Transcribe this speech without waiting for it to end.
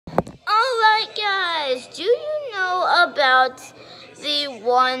guys, do you know about the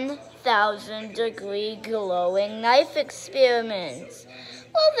 1,000-degree glowing knife experiment?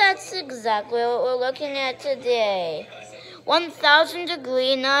 Well, that's exactly what we're looking at today.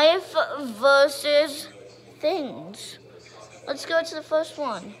 1,000-degree knife versus things. Let's go to the first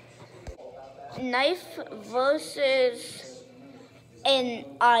one. Knife versus an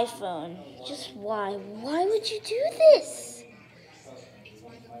iPhone. Just why? Why would you do this?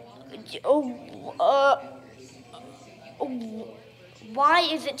 Why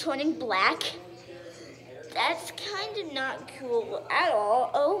is it turning black? That's kind of not cool at all.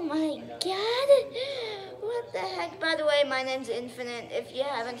 Oh my god. What the heck? By the way, my name's Infinite. If you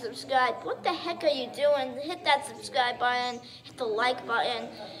haven't subscribed, what the heck are you doing? Hit that subscribe button, hit the like button,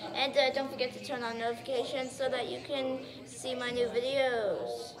 and don't forget to turn on notifications so that you can see my new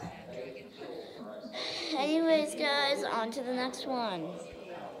videos. Anyways, guys, on to the next one.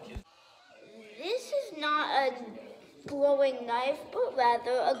 This is not a glowing knife, but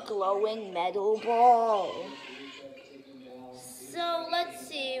rather a glowing metal ball. So let's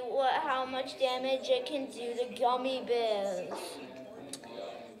see how much damage it can do to gummy bears.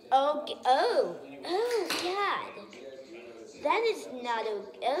 Oh God, that is not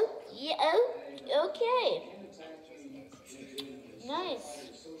okay. Nice.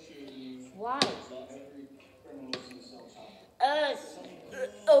 Why?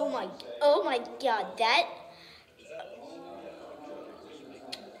 Oh my God, that.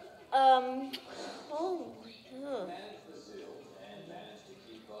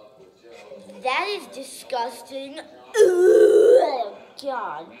 That is disgusting. Ugh,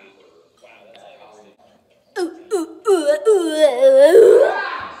 God.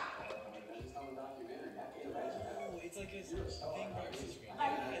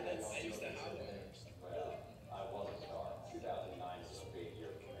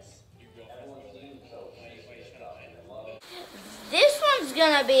 This one's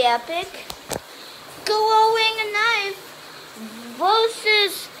gonna be epic. Glowing knife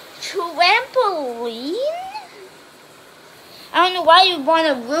versus trampoline? I don't know why you want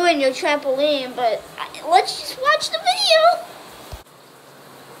to ruin your trampoline, but let's just watch the video.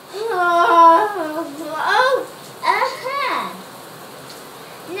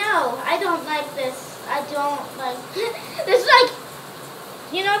 No, I don't like this. I don't like this. Like,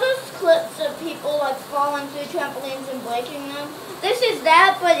 you know those clips of people like falling through trampolines and breaking them? This is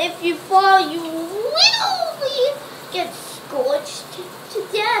that, but if you fall, you literally get scorched to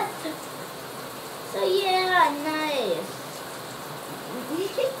death. So yeah, nice.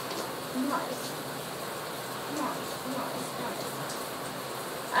 Nice.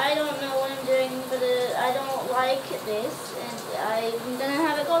 I don't know what I'm doing, but I don't like this, and I'm gonna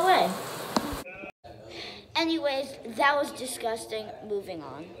have it go away. Anyways, that was disgusting. Moving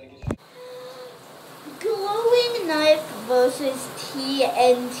on. Glowing knife versus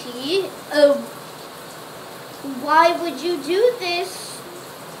TNT. Why would you do this?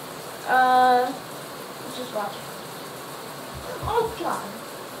 Let's just watch. Oh God.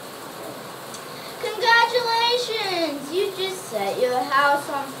 Congratulations! You just set your house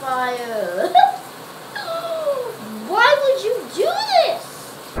on fire. Why would you do this?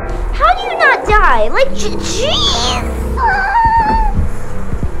 How do you not die? Like, jeez!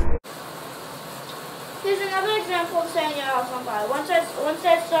 Here's another example of setting your house on fire. Once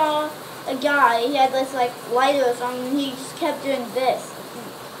I saw a guy, he had this like lighter or something, and he just kept doing this.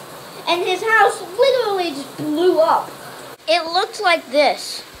 And his house literally just blew up. It looked like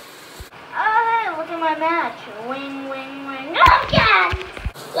this. Oh, hey, look at my match. Wing, wing, wing. Oh, God!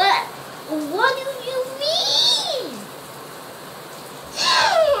 What do you mean?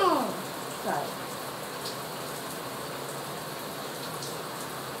 Sorry.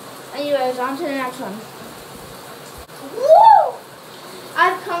 Anyways, on to the next one. Woo!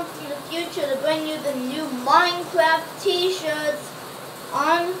 I've come from the future to bring you the new Minecraft t-shirts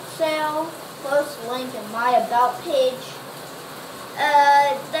on sale. First link in my about page.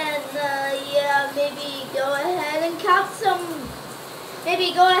 Yeah, maybe go ahead and cop some.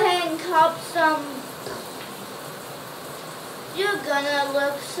 You're gonna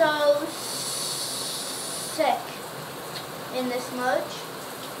look so sick in this merch.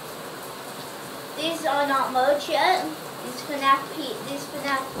 These are not merch yet. These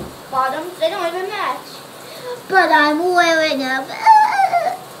FNAF bottoms, they don't even match. But I'm wearing them.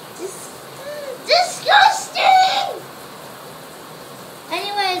 Disgusting!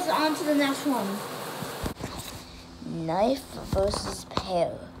 Anyways, on to the next one. Knife versus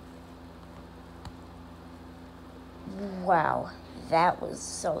pear. Wow, that was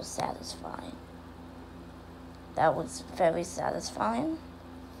so satisfying. That was very satisfying.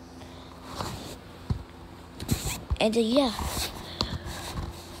 And yeah.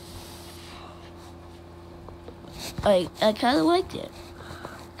 I kind of liked it.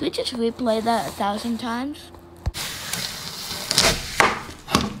 Could we just replay that 1,000 times?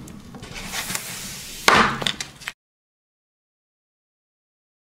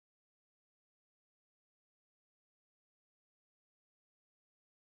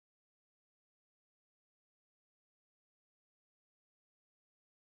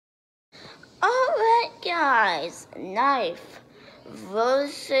 Alright guys, knife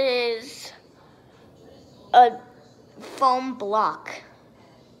versus a foam block.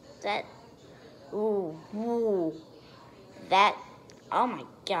 Oh my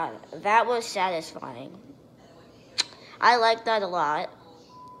god, that was satisfying. I like that a lot.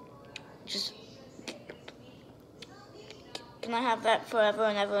 Just, can I have that forever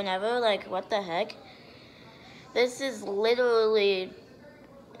and ever and ever? Like, what the heck? This is literally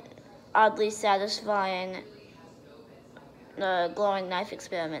oddly satisfying glowing knife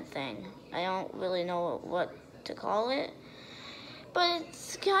experiment thing. I don't really know what to call it, but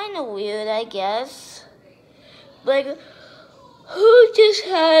it's kind of weird, I guess. Like, who just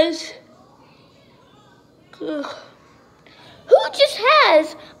has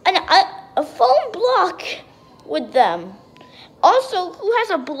a foam block with them? Also, who has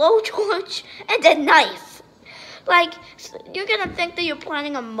a blowtorch and a knife? Like, you're gonna think that you're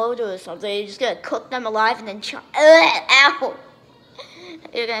planning a murder or something. You're just gonna cook them alive and then chop. Ow!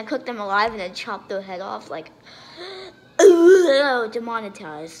 You're gonna cook them alive and then chop their head off. Like,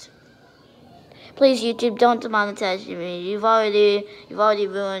 demonetized. Please, YouTube, don't demonetize me. You've already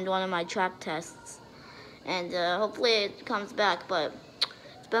ruined one of my track tests, and hopefully it comes back. But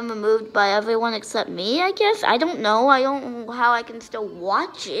it's been removed by everyone except me, I guess. I don't know. I don't know how I can still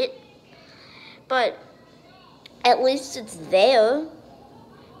watch it, but at least it's there.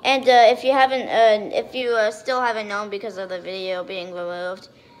 And if you still haven't known because of the video being removed,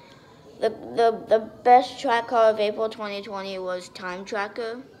 the best track car of April 2020 was Time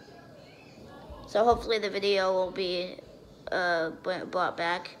Tracker. So hopefully the video will be brought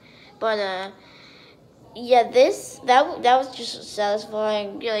back. But yeah, that was just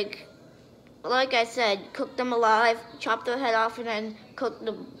satisfying. Like I said, cook them alive, chop their head off, and then cook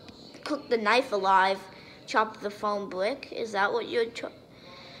the knife alive, chop the foam brick. Is that what you're?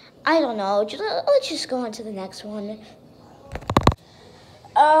 I don't know. Let's just go on to the next one.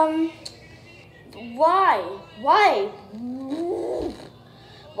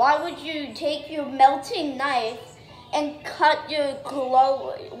 Why would you take your melting knife and cut your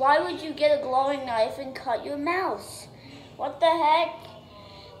Why would you get a glowing knife and cut your mouse? What the heck?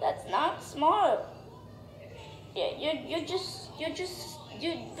 That's not smart. You're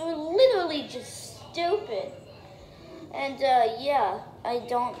literally just stupid. And yeah, I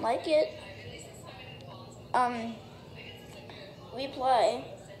don't like it. Replay.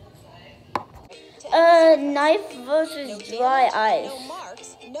 Knife versus dry ice. No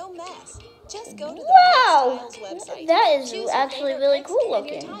marks, no mess. Just go to the Wow! website. That is actually really cool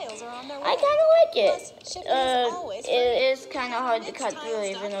looking. I kind of like it. It is kind of hard to cut through,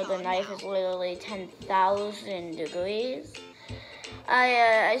 even though the knife is literally 10,000 degrees.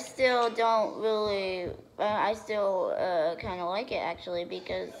 I still don't really. I still kind of like it actually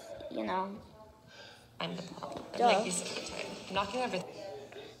because you know. I'm the problem. I'm like this all the time. I'm knocking everything.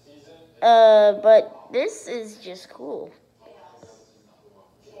 But this is just cool.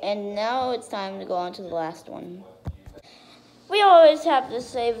 And now it's time to go on to the last one. We always have to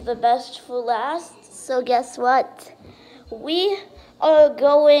save the best for last, so guess what? We are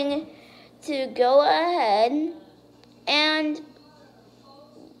going to go ahead and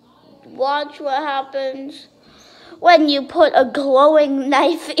watch what happens when you put a glowing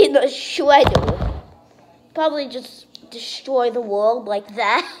knife in a shredder. Probably just destroy the world like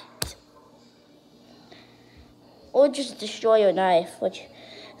that. Or just destroy your knife, which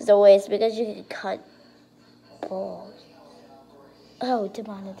is a waste because you can cut balls. Oh,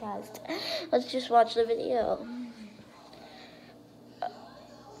 demonetized. Let's just watch the video.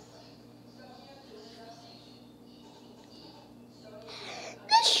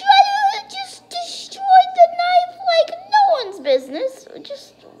 The shredder just destroyed the knife like no one's business.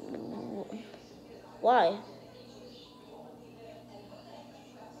 Just why?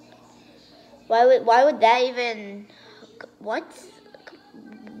 Why would that even? What?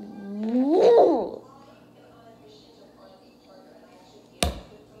 Whoa.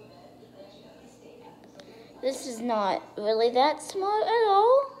 This is not really that smart at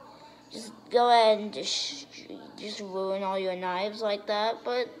all. Just go ahead and just ruin all your knives like that.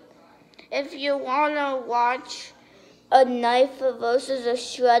 But if you wanna watch a knife versus a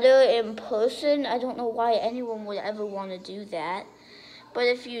shredder in person. I don't know why anyone would ever want to do that. But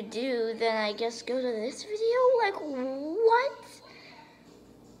if you do, then I guess go to this video. Like, what?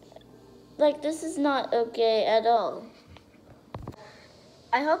 Like, this is not okay at all.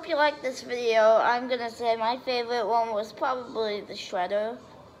 I hope you liked this video. I'm gonna say my favorite one was probably the shredder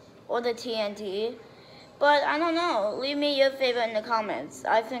or the TNT. But I don't know. Leave me your favorite in the comments.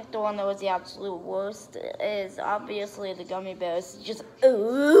 I think the one that was the absolute worst is obviously the gummy bears. Just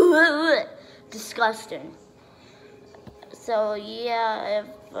disgusting. So yeah,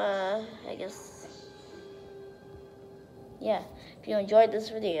 I guess, yeah. If you enjoyed this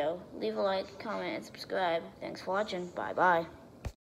video, leave a like, comment, and subscribe. Thanks for watching. Bye bye.